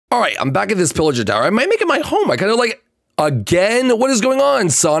All right, I'm back at this pillager tower. I might make it my home. I kind of like again. What is going on,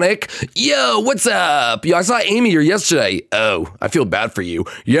 Sonic? Yo, what's up? Yo, I saw Amy here yesterday. Oh, I feel bad for you.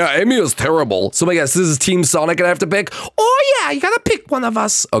 Yeah, Amy is terrible. So I guess this is Team Sonic and I have to pick. Oh yeah, you gotta pick one of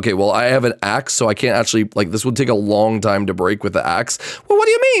us. Okay, well, I have an axe, so I can't actually, like, this would take a long time to break with the axe. Well, what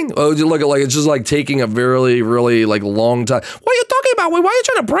do you mean? Oh, you look at, like, it's just like taking a really, really, like, long time. What are you talking about? Wait, why are you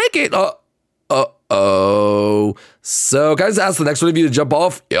trying to break it? Uh-oh. So, can I just ask the next one of you to jump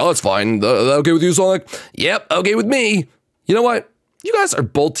off? Yeah, that's fine. That okay with you, Sonic? Yep, okay with me. You know what? You guys are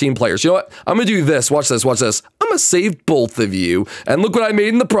both team players. You know what? I'm gonna do this. Watch this, watch this. I'm gonna save both of you. And look what I made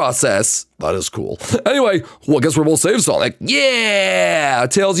in the process. That is cool. Anyway, well, I guess we're both saved, Sonic. Yeah!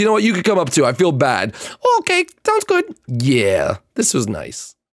 Tails, you know what? You could come up too. I feel bad. Okay, sounds good. Yeah, this was nice.